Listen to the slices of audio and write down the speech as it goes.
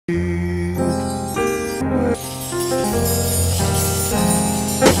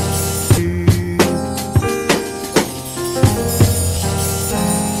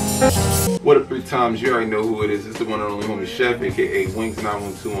times, you already know who it is. It's the one and only homie Chef, aka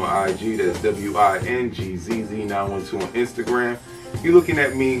Wings912 on IG. That's WINGZZ912 on Instagram. You're looking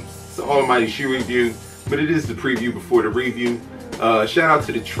at me. It's an almighty shoe review, but it is the preview before the review. Shout out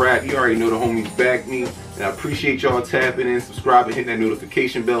to the trap. You already know the homies back me, and I appreciate y'all tapping in, subscribing, hitting that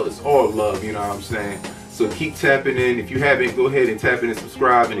notification bell. It's all love, you know what I'm saying? So keep tapping in. If you haven't, go ahead and tap in and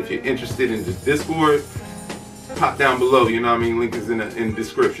subscribe. And if you're interested in the Discord, pop down below, you know what I mean? Link is in the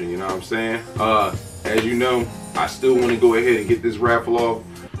description, you know what I'm saying? As you know, I still want to go ahead and get this raffle off.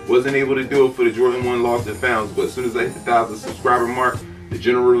 Wasn't able to do it for the Jordan 1 Lost and Founds, but as soon as I hit the 1,000 subscriber mark, the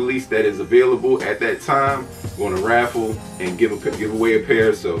general release that is available at that time, we're going to raffle and give away a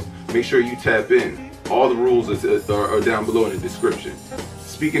pair. So make sure you tap in. All the rules are down below in the description.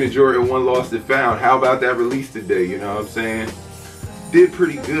 Speaking of Jordan 1 Lost and Found, how about that release today? You know what I'm saying? Did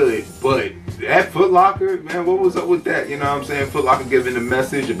pretty good, but at Foot Locker, man, what was up with that? You know what I'm saying? Foot Locker giving a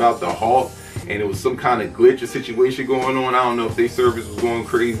message about the halt, and it was some kind of glitch or situation going on. I don't know if their service was going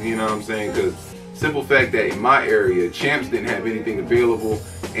crazy, you know what I'm saying? Because simple fact that in my area, Champs didn't have anything available,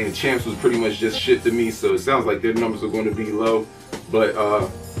 and Champs was pretty much just shipped to me, so it sounds like their numbers are going to be low. But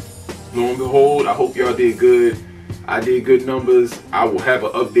lo and behold, I hope y'all did good. I did good numbers. I will have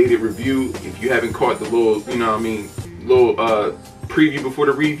an updated review. If you haven't caught the little, you know what I mean, little preview before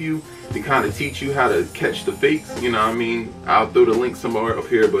the review to kind of teach you how to catch the fakes, you know what I mean, I'll throw the link somewhere up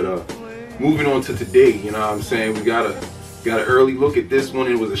here. But moving on to today, you know what I'm saying, we got an early look at this one.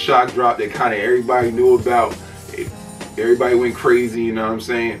 It was a shock drop that kind of everybody knew about. Everybody went crazy, you know what I'm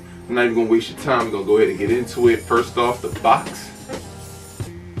saying. I'm not even gonna waste your time. We're gonna go ahead and get into it. First off, the box,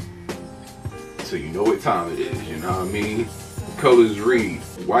 so you know what time it is, you know what I mean. The colors read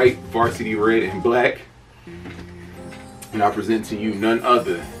white, varsity red, and black. And I present to you none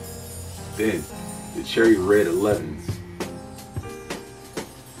other than the cherry red 11s.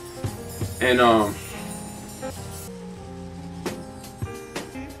 And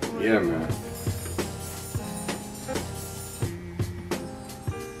yeah, man.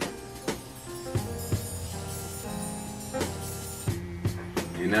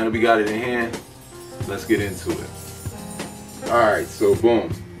 And now that we got it in hand, let's get into it. Alright, so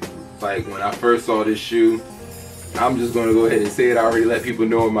boom. Like when I first saw this shoe, I'm just going to go ahead and say it. I already let people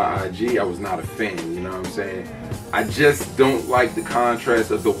know in my IG I was not a fan, you know what I'm saying? I just don't like the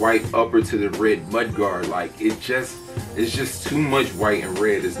contrast of the white upper to the red mudguard. Like it's just too much white and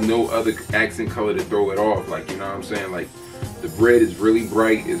red. There's no other accent color to throw it off. Like, you know what I'm saying? Like the red is really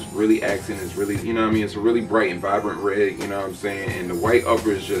bright, it's really accent, it's really, you know what I mean? It's a really bright and vibrant red, you know what I'm saying? And the white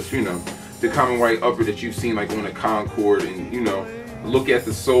upper is just, you know, the common white upper that you've seen like on the Concord. And, you know, look at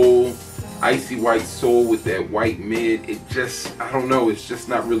the sole. Icy white sole with that white mid. It just, I don't know, it's just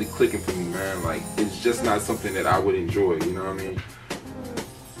not really clicking for me, man. Like it's just not something that I would enjoy, you know what I mean?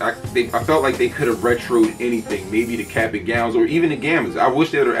 I felt like they could have retroed anything, maybe the cap and gowns or even the gammas. I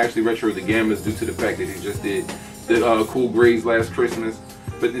wish they would have actually retroed the gammas due to the fact that they just did the cool grays last Christmas.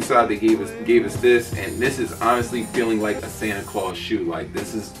 But inside they gave us this, and this is honestly feeling like a Santa Claus shoe. Like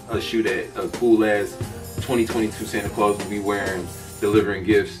this is a shoe that a cool ass 2022 Santa Claus would be wearing, delivering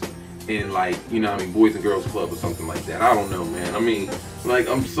gifts in, like, you know what I mean, Boys and Girls Club or something like that. I don't know, man. I mean, like,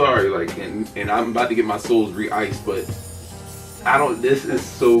 I'm sorry, like, and I'm about to get my soles re-iced, but I don't, this is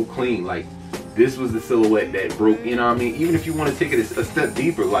so clean. Like, this was the silhouette that broke, you know what I mean? Even if you want to take it a step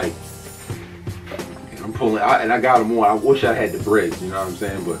deeper, like, I'm pulling, and I got them on. I wish I had the breads, you know what I'm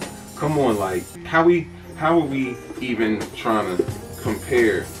saying? But come on, like, how are we even trying to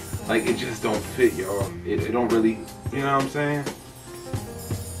compare? Like, it just don't fit, y'all. It don't really, you know what I'm saying?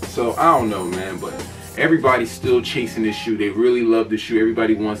 So I don't know, man, but everybody's still chasing this shoe. They really love the shoe.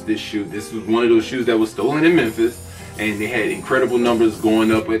 Everybody wants this shoe. This was one of those shoes that was stolen in Memphis, and they had incredible numbers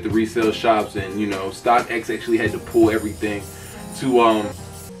going up at the resale shops. And, you know, StockX actually had to pull everything to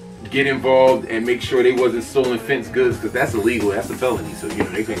get involved and make sure they wasn't stolen fence goods, because that's illegal. That's a felony. So, you know,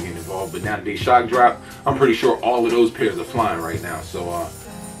 they couldn't get involved. But now that they shock drop, I'm pretty sure all of those pairs are flying right now. So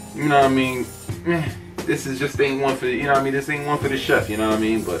you know what I mean, this is just ain't one for, you know what I mean, this ain't one for the chef, you know what I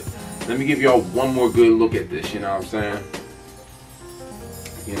mean. But let me give y'all one more good look at this, you know what I'm saying.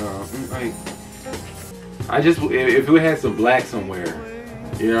 You know, like, I just, if it had some black somewhere,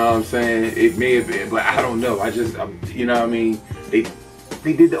 you know what I'm saying, it may have been, but I don't know. You know what I mean, they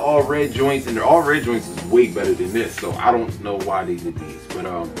did the all red joints, and the all red joints is way better than this, so I don't know why they did these. But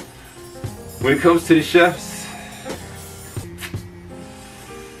when it comes to the chefs,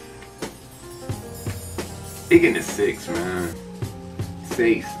 they getting a 6, man.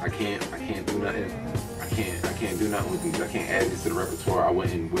 6. I can't do nothing. I can't do nothing with these. I can't add these to the repertoire. I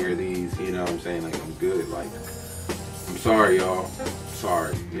wouldn't wear these, you know what I'm saying? Like, I'm good. Like, I'm sorry, y'all.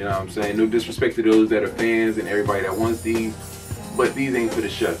 Sorry. You know what I'm saying? No disrespect to those that are fans and everybody that wants these, but these ain't for the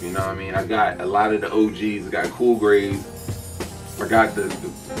chef, you know what I mean? I got a lot of the OGs. I got cool grades. I got the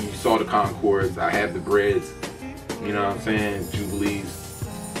you saw the Concords. I have the breads. You know what I'm saying? Jubilees.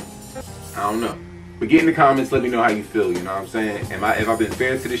 I don't know. But get in the comments, let me know how you feel, you know what I'm saying? If I've been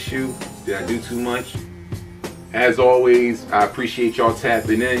fair to the shoe? Did I do too much? As always, I appreciate y'all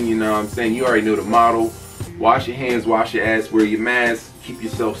tapping in, you know what I'm saying? You already know the model. Wash your hands, wash your ass, wear your mask, keep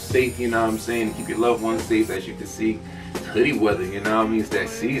yourself safe, you know what I'm saying? And keep your loved ones safe. As you can see, it's hoodie weather, you know what I mean? It's that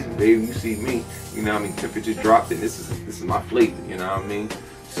season, baby. You see me, you know what I mean? Temperature dropped, and this is my flavor, you know what I mean?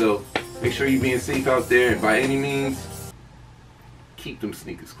 So make sure you're being safe out there, and by any means, keep them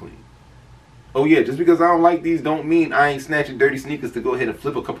sneakers clean. Oh yeah, just because I don't like these don't mean I ain't snatching dirty sneakers to go ahead and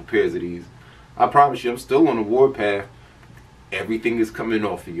flip a couple pairs of these. I promise you, I'm still on the warpath. Everything is coming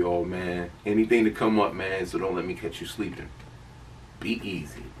off of y'all, man. Anything to come up, man, so don't let me catch you sleeping. Be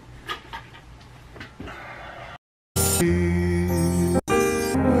easy.